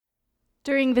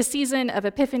During the season of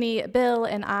Epiphany, Bill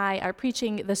and I are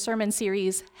preaching the sermon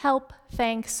series, Help,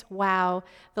 Thanks, Wow,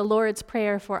 the Lord's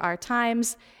Prayer for Our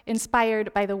Times,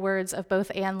 inspired by the words of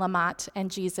both Anne Lamott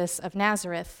and Jesus of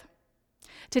Nazareth.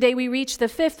 Today we reach the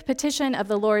fifth petition of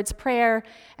the Lord's Prayer,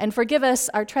 and forgive us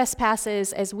our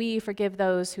trespasses as we forgive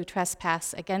those who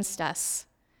trespass against us.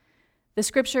 The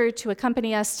scripture to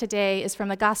accompany us today is from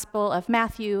the Gospel of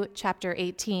Matthew, chapter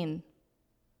 18.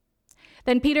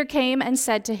 Then Peter came and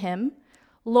said to him,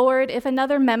 Lord, if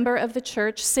another member of the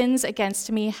church sins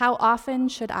against me, how often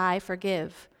should I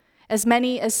forgive? As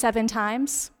many as 7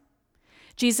 times?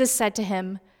 Jesus said to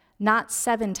him, Not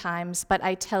 7 times, but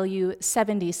I tell you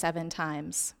 77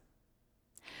 times.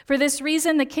 For this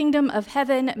reason, the kingdom of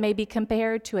heaven may be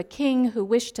compared to a king who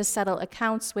wished to settle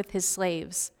accounts with his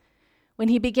slaves. When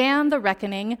he began the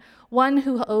reckoning, one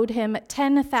who owed him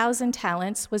 10,000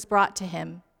 talents was brought to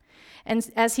him. And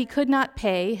as he could not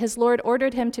pay, his Lord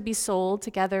ordered him to be sold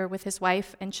together with his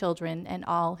wife and children and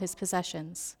all his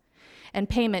possessions, and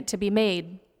payment to be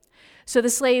made. So the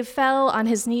slave fell on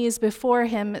his knees before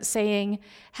him, saying,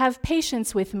 Have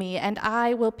patience with me, and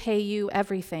I will pay you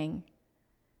everything.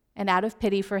 And out of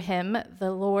pity for him,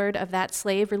 the Lord of that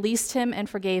slave released him and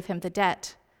forgave him the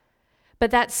debt.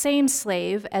 But that same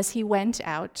slave, as he went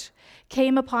out,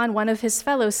 came upon one of his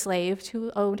fellow slaves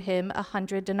who owed him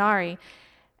 100 denarii,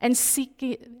 and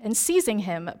seizing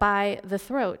him by the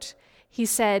throat, he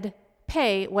said,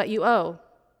 Pay what you owe.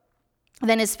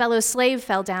 Then his fellow slave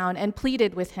fell down and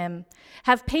pleaded with him,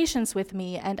 Have patience with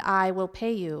me, and I will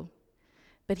pay you.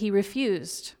 But he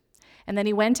refused, and then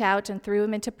he went out and threw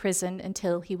him into prison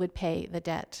until he would pay the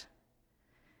debt.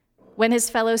 When his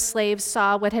fellow slaves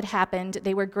saw what had happened,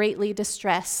 they were greatly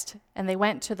distressed, and they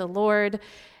went to the Lord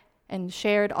and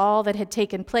shared all that had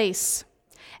taken place.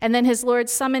 And then his Lord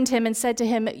summoned him and said to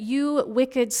him, You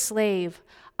wicked slave,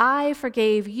 I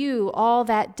forgave you all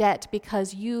that debt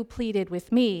because you pleaded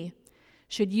with me.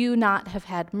 Should you not have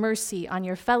had mercy on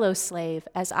your fellow slave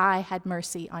as I had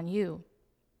mercy on you?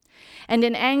 And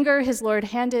in anger, his Lord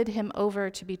handed him over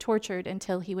to be tortured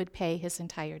until he would pay his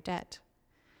entire debt.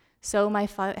 So my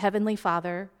heavenly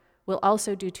Father will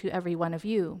also do to every one of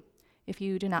you if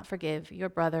you do not forgive your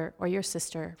brother or your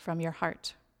sister from your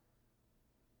heart.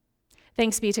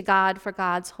 Thanks be to God for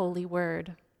God's holy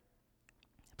word.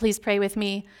 Please pray with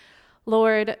me.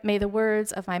 Lord, may the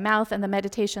words of my mouth and the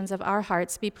meditations of our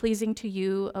hearts be pleasing to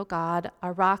you, O God,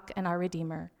 our rock and our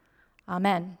Redeemer.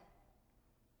 Amen.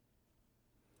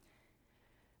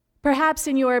 Perhaps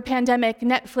in your pandemic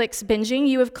Netflix binging,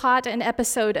 you have caught an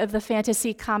episode of the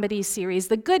fantasy comedy series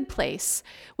The Good Place,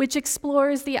 which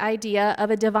explores the idea of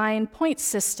a divine points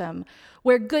system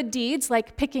where good deeds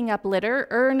like picking up litter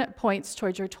earn points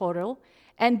towards your total,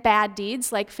 and bad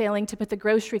deeds like failing to put the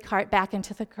grocery cart back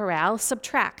into the corral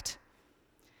subtract.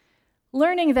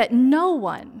 Learning that no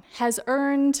one has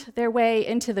earned their way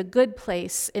into the good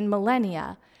place in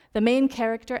millennia, the main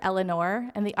character,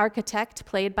 Eleanor, and the architect,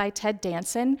 played by Ted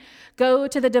Danson, go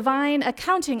to the divine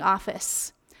accounting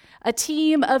office, a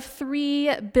team of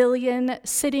 3 billion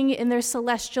sitting in their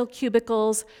celestial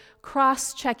cubicles,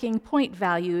 cross-checking point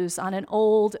values on an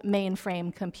old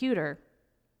mainframe computer.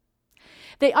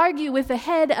 They argue with the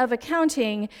head of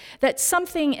accounting that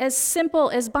something as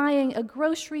simple as buying a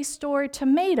grocery store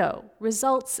tomato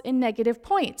results in negative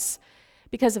points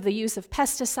because of the use of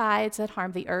pesticides that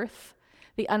harm the earth,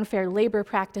 the unfair labor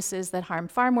practices that harm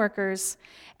farm workers,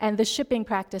 and the shipping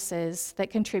practices that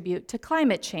contribute to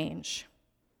climate change.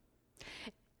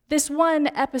 This one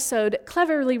episode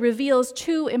cleverly reveals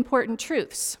 2 important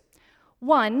truths.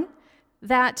 One,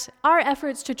 that our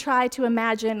efforts to try to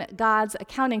imagine God's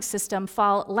accounting system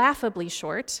fall laughably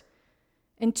short.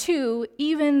 And 2,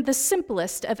 even the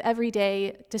simplest of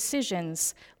everyday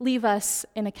decisions leave us,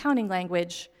 in accounting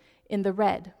language, in the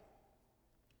red.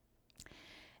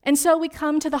 And so we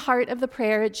come to the heart of the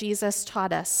prayer Jesus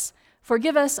taught us.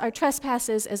 Forgive us our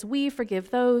trespasses as we forgive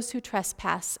those who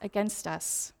trespass against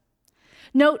us.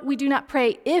 Note, we do not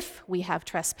pray if we have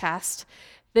trespassed.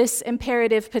 This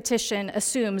imperative petition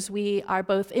assumes we are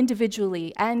both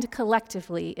individually and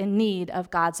collectively in need of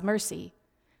God's mercy.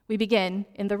 We begin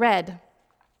in the red.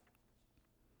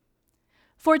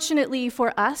 Fortunately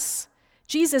for us,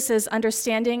 Jesus'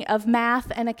 understanding of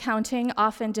math and accounting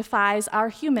often defies our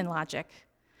human logic.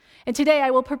 And today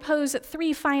I will propose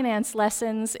 3 finance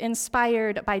lessons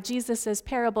inspired by Jesus'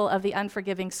 parable of the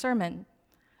unforgiving servant.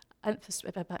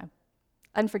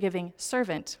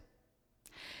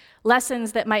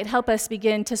 Lessons that might help us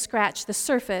begin to scratch the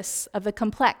surface of the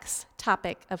complex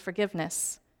topic of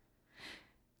forgiveness.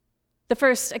 The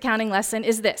first accounting lesson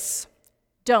is this: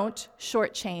 don't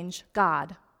shortchange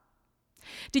God.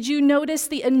 Did you notice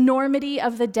the enormity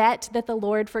of the debt that the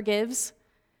Lord forgives?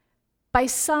 By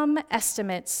some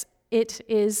estimates, it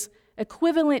is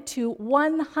equivalent to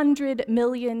 100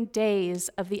 million days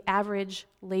of the average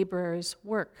laborer's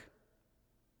work.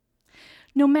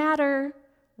 No matter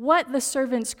what the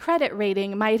servant's credit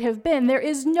rating might have been, there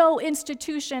is no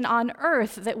institution on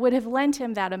earth that would have lent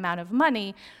him that amount of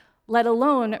money, let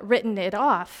alone written it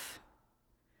off.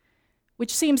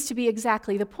 Which seems to be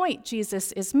exactly the point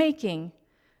Jesus is making.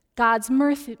 God's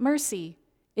mercy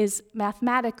is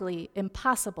mathematically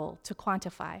impossible to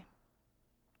quantify.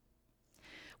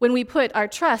 When we put our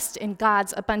trust in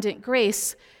God's abundant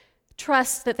grace,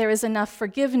 trust that there is enough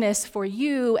forgiveness for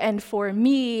you and for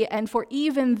me and for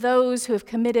even those who have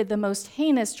committed the most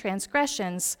heinous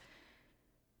transgressions,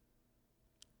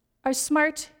 our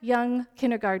smart young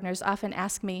kindergartners often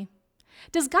ask me,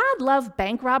 does God love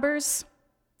bank robbers?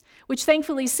 Which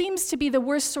thankfully seems to be the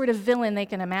worst sort of villain they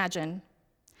can imagine.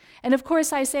 And of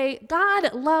course I say,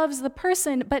 God loves the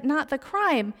person, but not the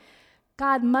crime.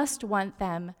 God must want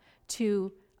them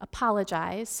to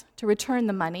apologize, to return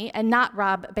the money, and not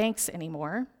rob banks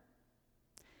anymore.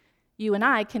 You and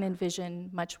I can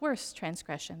envision much worse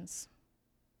transgressions.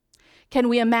 Can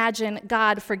we imagine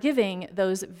God forgiving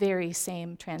those very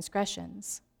same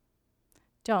transgressions?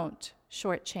 Don't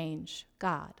shortchange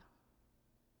God.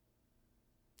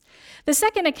 The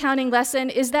second accounting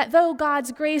lesson is that though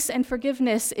God's grace and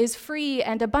forgiveness is free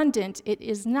and abundant, it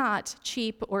is not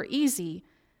cheap or easy.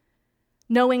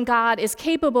 Knowing God is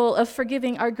capable of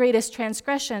forgiving our greatest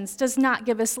transgressions does not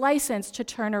give us license to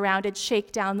turn around and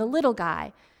shake down the little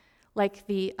guy, like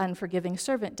the unforgiving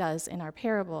servant does in our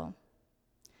parable.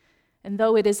 And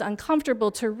though it is uncomfortable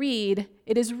to read,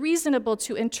 it is reasonable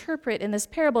to interpret in this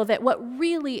parable that what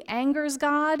really angers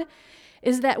God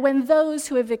is that when those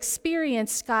who have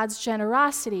experienced God's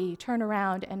generosity turn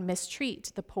around and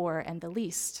mistreat the poor and the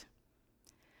least.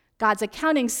 God's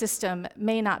accounting system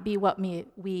may not be what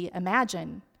we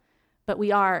imagine, but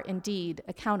we are indeed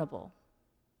accountable.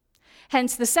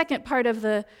 Hence, the second part of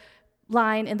the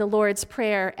line in the Lord's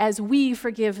Prayer, as we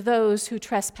forgive those who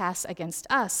trespass against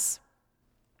us.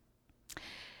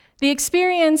 The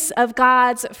experience of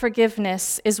God's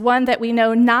forgiveness is one that we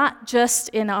know not just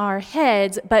in our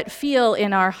heads, but feel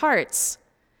in our hearts.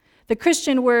 The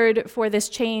Christian word for this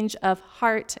change of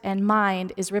heart and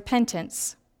mind is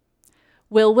repentance.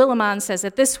 Will Willimon says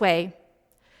it this way: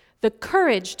 the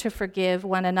courage to forgive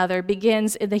one another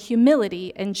begins in the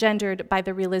humility engendered by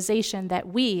the realization that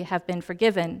we have been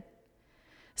forgiven.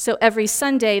 So every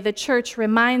Sunday, the church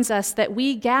reminds us that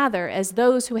we gather as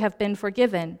those who have been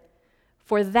forgiven,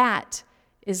 for that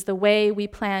is the way we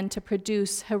plan to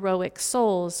produce heroic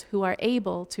souls who are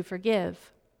able to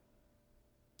forgive.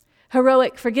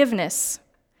 Heroic forgiveness.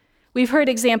 We've heard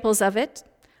examples of it,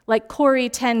 like Corrie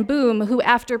ten Boom, who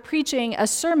after preaching a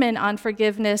sermon on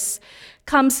forgiveness,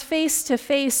 comes face to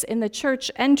face in the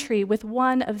church entry with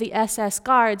one of the SS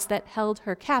guards that held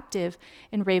her captive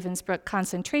in Ravensbrück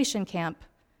concentration camp.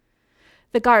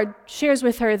 The guard shares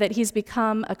with her that he's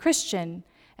become a Christian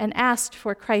and asked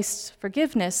for Christ's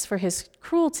forgiveness for his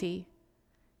cruelty.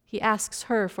 He asks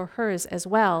her for hers as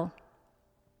well.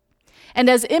 And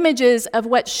as images of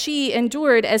what she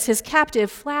endured as his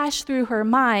captive flash through her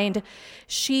mind,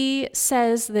 she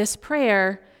says this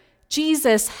prayer,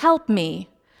 Jesus, help me.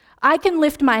 I can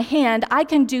lift my hand. I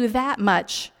can do that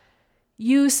much.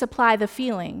 You supply the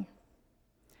feeling.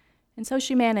 And so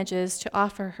she manages to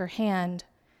offer her hand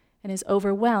and is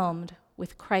overwhelmed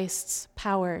with Christ's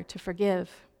power to forgive.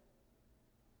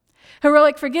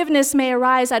 Heroic forgiveness may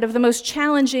arise out of the most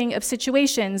challenging of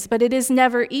situations, but it is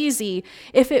never easy.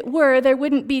 If it were, there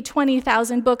wouldn't be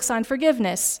 20,000 books on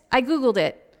forgiveness. I Googled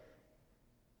it.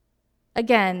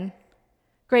 Again,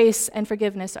 grace and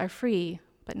forgiveness are free,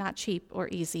 but not cheap or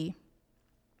easy.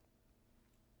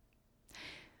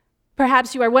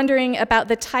 Perhaps you are wondering about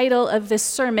the title of this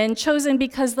sermon, chosen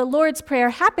because the Lord's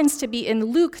Prayer happens to be in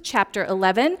Luke chapter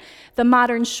 11, the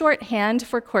modern shorthand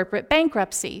for corporate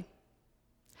bankruptcy.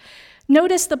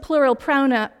 Notice the plural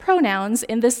pronouns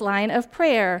in this line of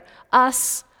prayer,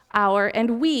 us, our,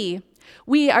 and we.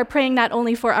 We are praying not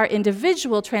only for our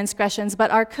individual transgressions,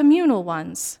 but our communal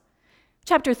ones.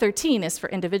 Chapter 13 is for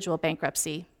individual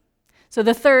bankruptcy. So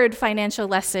the third financial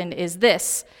lesson is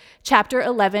this. Chapter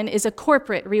 11 is a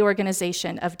corporate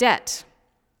reorganization of debt.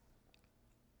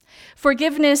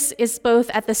 Forgiveness is both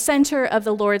at the center of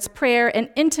the Lord's Prayer and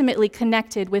intimately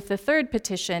connected with the third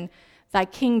petition, Thy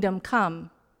kingdom come.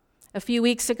 A few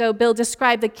weeks ago, Bill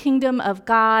described the kingdom of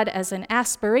God as an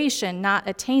aspiration, not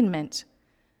attainment.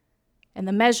 And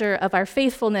the measure of our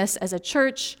faithfulness as a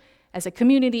church as a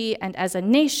community, and as a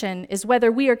nation is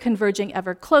whether we are converging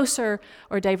ever closer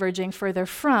or diverging further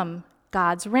from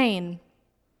God's reign.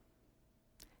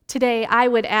 Today, I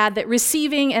would add that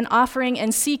receiving and offering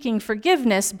and seeking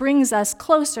forgiveness brings us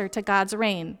closer to God's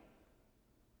reign.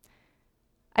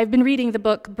 I've been reading the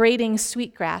book Braiding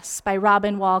Sweetgrass by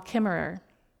Robin Wall Kimmerer.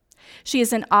 She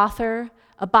is an author,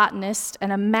 a botanist,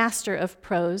 and a master of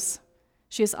prose.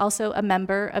 She is also a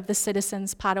member of the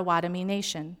Citizens Potawatomi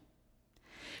Nation.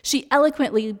 She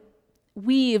eloquently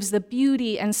weaves the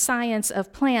beauty and science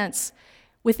of plants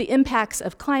with the impacts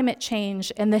of climate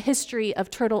change and the history of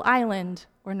Turtle Island,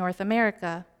 or North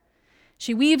America.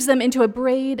 She weaves them into a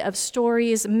braid of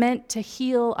stories meant to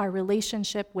heal our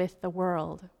relationship with the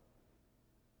world.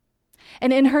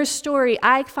 And in her story,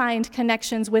 I find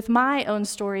connections with my own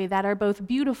story that are both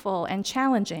beautiful and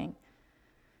challenging.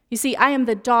 You see, I am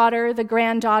the daughter, the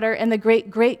granddaughter, and the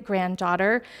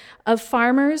great-great-granddaughter of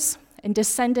farmers and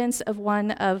descendants of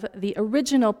one of the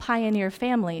original pioneer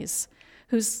families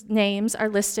whose names are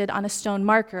listed on a stone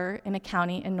marker in a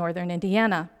county in northern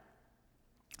Indiana.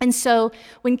 And so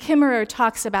when Kimmerer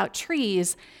talks about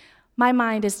trees, my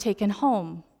mind is taken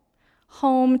home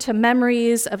to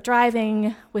memories of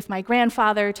driving with my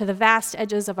grandfather to the vast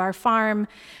edges of our farm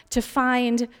to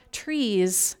find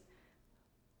trees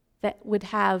that would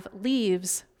have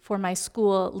leaves for my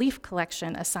school leaf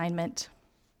collection assignment.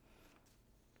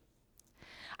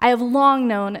 I have long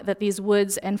known that these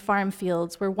woods and farm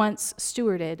fields were once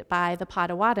stewarded by the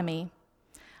Potawatomi.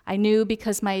 I knew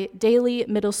because my daily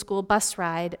middle school bus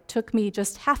ride took me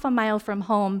just half a mile from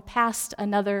home past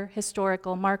another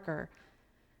historical marker,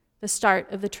 the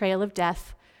start of the Trail of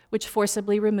Death, which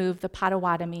forcibly removed the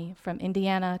Potawatomi from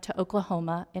Indiana to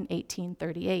Oklahoma in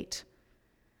 1838.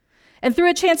 And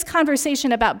through a chance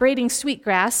conversation about braiding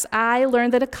sweetgrass, I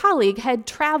learned that a colleague had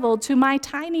traveled to my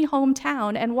tiny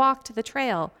hometown and walked the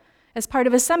trail as part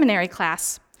of a seminary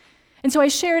class. And so I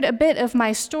shared a bit of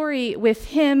my story with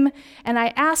him, and I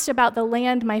asked about the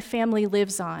land my family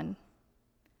lives on.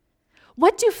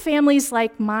 What do families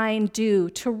like mine do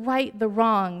to right the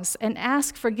wrongs and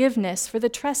ask forgiveness for the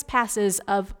trespasses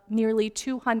of nearly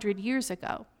 200 years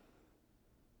ago?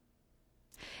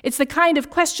 It's the kind of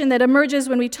question that emerges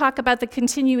when we talk about the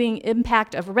continuing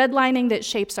impact of redlining that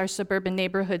shapes our suburban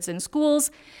neighborhoods and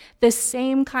schools, the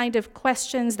same kind of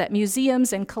questions that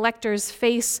museums and collectors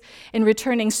face in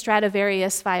returning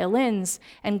Stradivarius violins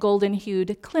and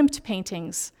golden-hued Klimt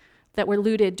paintings that were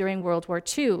looted during World War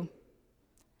II.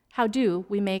 How do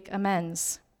we make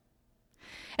amends?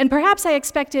 And perhaps I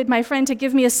expected my friend to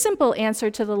give me a simple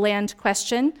answer to the land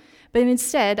question, but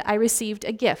instead I received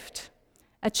a gift.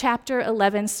 A Chapter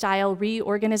 11-style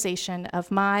reorganization of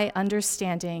my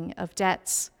understanding of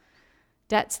debts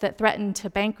that threaten to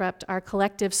bankrupt our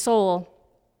collective soul.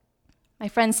 My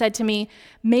friend said to me,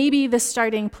 maybe the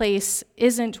starting place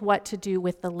isn't what to do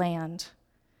with the land.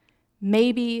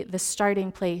 Maybe the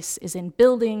starting place is in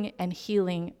building and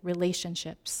healing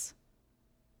relationships.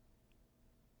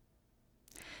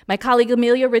 My colleague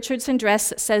Amelia Richardson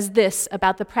Dress says this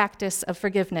about the practice of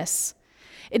forgiveness.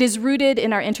 It is rooted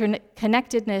in our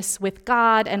interconnectedness with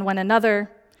God and one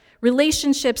another,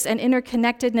 relationships and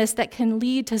interconnectedness that can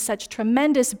lead to such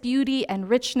tremendous beauty and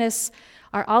richness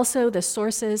are also the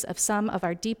sources of some of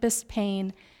our deepest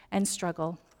pain and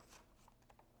struggle.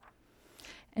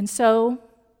 And so,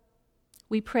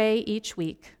 we pray each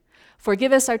week,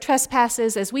 forgive us our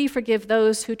trespasses as we forgive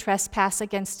those who trespass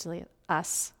against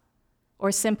us,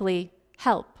 or simply,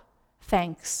 help,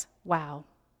 thanks, wow.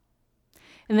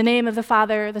 In the name of the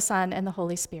Father, the Son, and the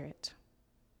Holy Spirit.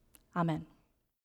 Amen.